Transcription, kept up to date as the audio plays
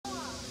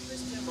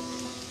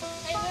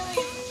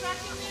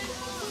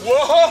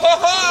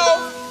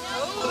Whoa!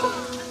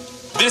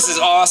 This is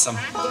awesome.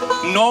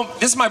 No,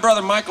 this is my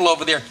brother Michael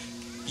over there.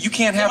 You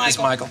can't have this,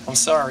 Michael. I'm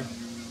sorry.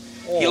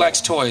 He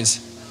likes toys.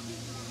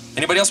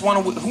 Anybody else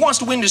want to? Who wants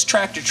to win this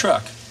tractor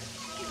truck?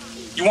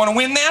 You want to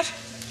win that?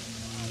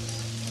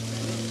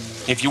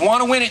 If you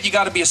want to win it, you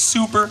got to be a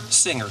super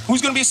singer.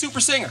 Who's going to be a super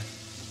singer?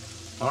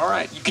 All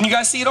right. Can you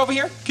guys see it over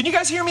here? Can you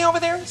guys hear me over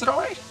there? Is it all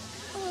right?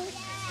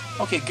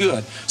 Okay,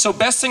 good. So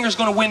best singer's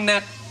going to win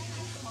that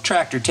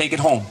tractor. Take it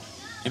home.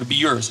 It'll be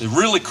yours. It's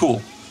really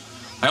cool.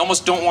 I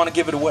almost don't want to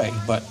give it away,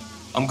 but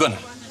I'm gonna.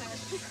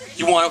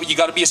 You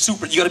got to be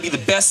you got to be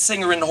the best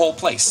singer in the whole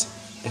place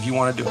if you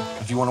want to do it.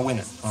 If you want to win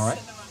it, all right?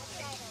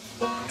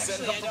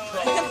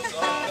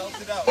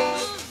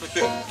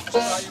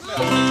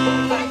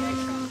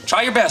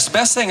 Try your best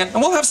singing, and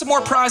we'll have some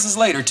more prizes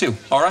later too.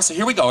 All right, so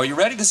here we go. Are you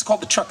ready? This is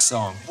called the truck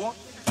song. 1,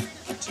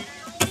 2, 3.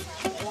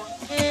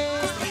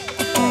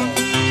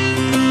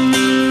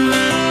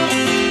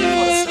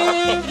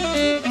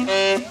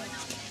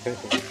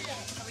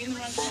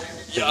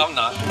 Yeah, I'm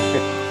not. 1,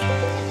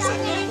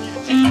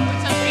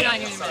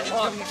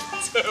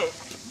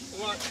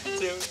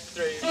 2,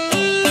 3.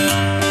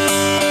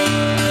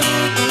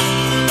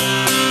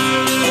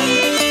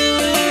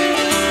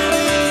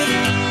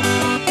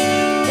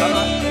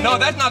 No,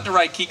 that's not the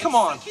right key. Come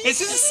on. It's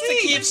just the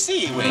key of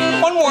C. Wait.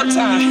 One more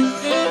time.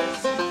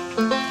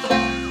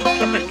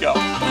 There we go.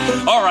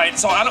 All right.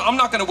 So I'm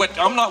not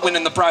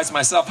winning the prize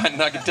myself. I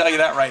can tell you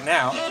that right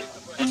now.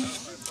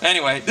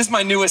 Anyway, this is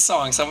my newest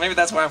song, so maybe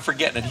that's why I'm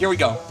forgetting it. Here we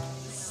go.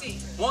 C.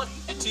 1,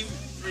 2,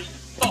 3,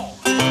 4.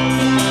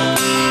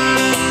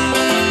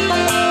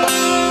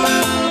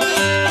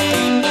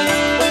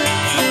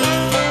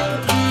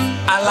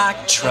 I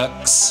like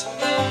trucks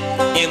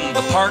in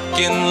the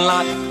parking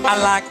lot. I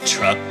like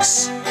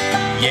trucks.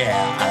 Yeah,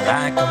 I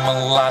like them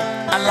a lot.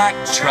 I like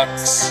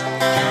trucks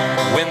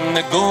when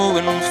they're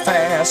going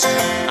fast.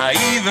 I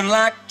even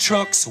like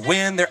trucks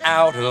when they're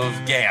out of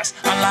gas.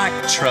 I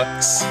like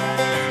trucks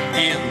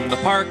in the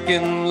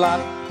parking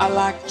lot. I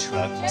like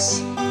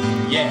trucks.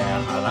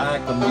 Yeah, I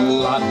like them a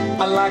lot.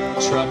 I like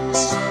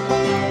trucks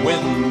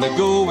when they're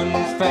going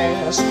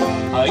fast.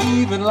 I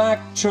even like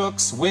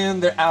trucks when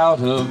they're out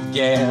of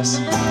gas.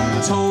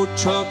 The tow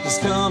truck is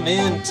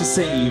coming to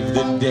save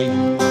the day.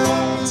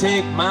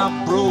 Take my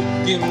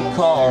broken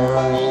car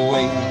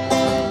away.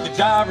 The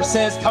driver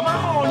says, come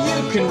on,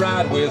 you can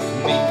ride with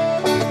me.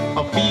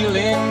 I'm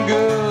feeling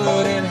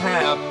good and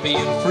happy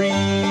and free.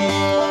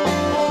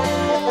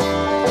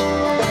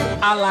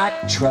 I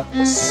like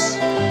trucks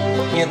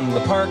in the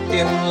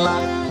parking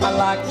lot. I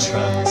like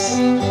trucks.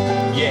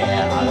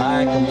 Yeah, I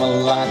like them a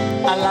lot.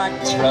 I like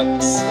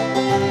trucks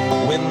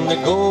when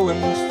they're going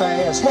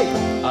fast. Hey,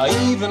 I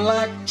even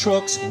like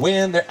trucks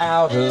when they're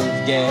out of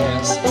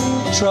gas.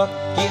 Truck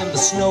in the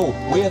snow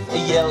with a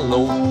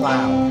yellow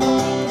plow.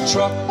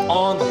 Truck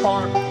on the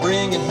farm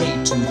bringing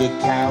hay to the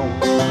cow.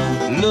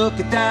 Look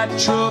at that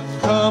truck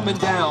coming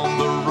down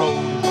the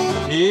road.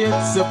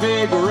 It's a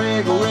big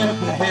rig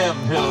with a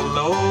heavy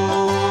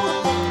load.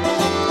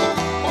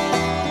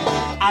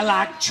 I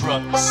like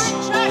trucks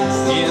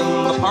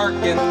in the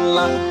parking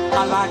lot.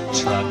 I like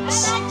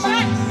trucks.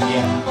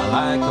 Yeah, I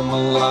like them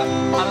a lot.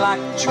 I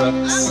like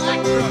trucks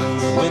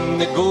when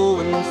they're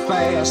going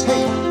fast.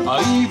 Hey,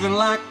 I even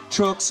like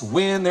trucks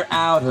when they're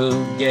out of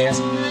gas.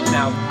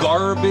 Now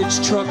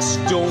garbage trucks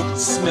don't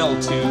smell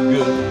too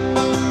good.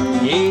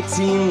 The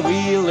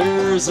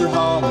 18-wheelers are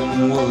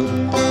hauling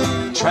wood.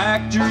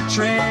 Tractor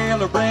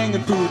trailer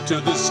bringing food to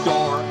the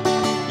store.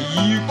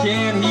 You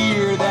can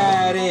hear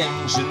that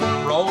engine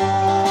roar.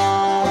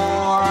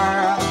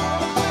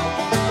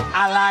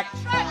 I like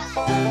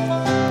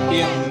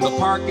in the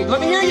parking. Let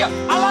me hear you.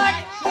 I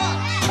like. I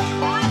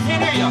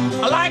can't hear you.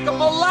 I like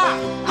them a lot.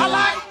 I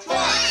like.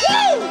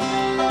 Woo!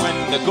 When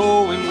they're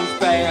going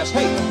fast.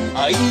 Hey,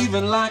 I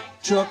even like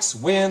trucks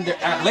when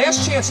they're out.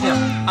 Last chance now.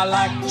 I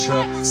like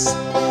trucks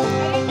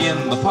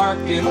in the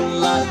parking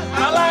lot.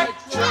 I like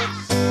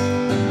trucks.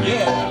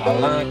 Yeah, I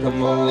like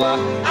them a lot.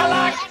 I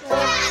like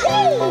trucks.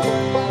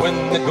 Woo! When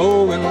they're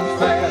going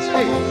fast.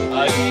 Hey,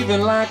 I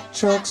even like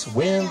trucks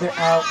when they're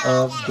out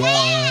of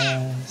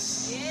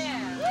gas.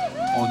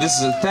 Oh,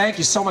 thank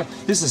you so much.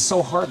 This is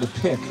so hard to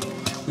pick.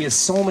 We had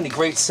so many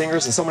great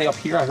singers and so many up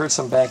here. I heard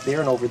some back there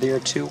and over there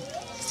too.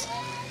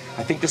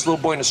 I think this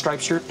little boy in a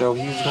striped shirt, though,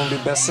 he's going to be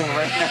the best singer,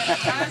 right?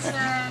 Awesome.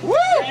 Woo!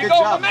 Good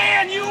job.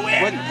 Man, you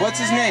win! What's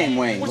his name,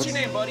 Wayne? What's your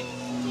name, buddy?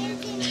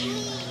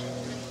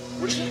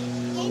 What is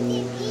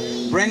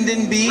it?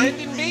 Brendan B.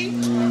 Brendan B?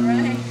 All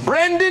right.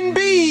 Brendan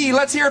B!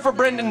 Let's hear it for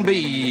Brendan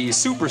B.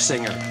 Super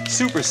singer.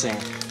 Super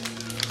singer.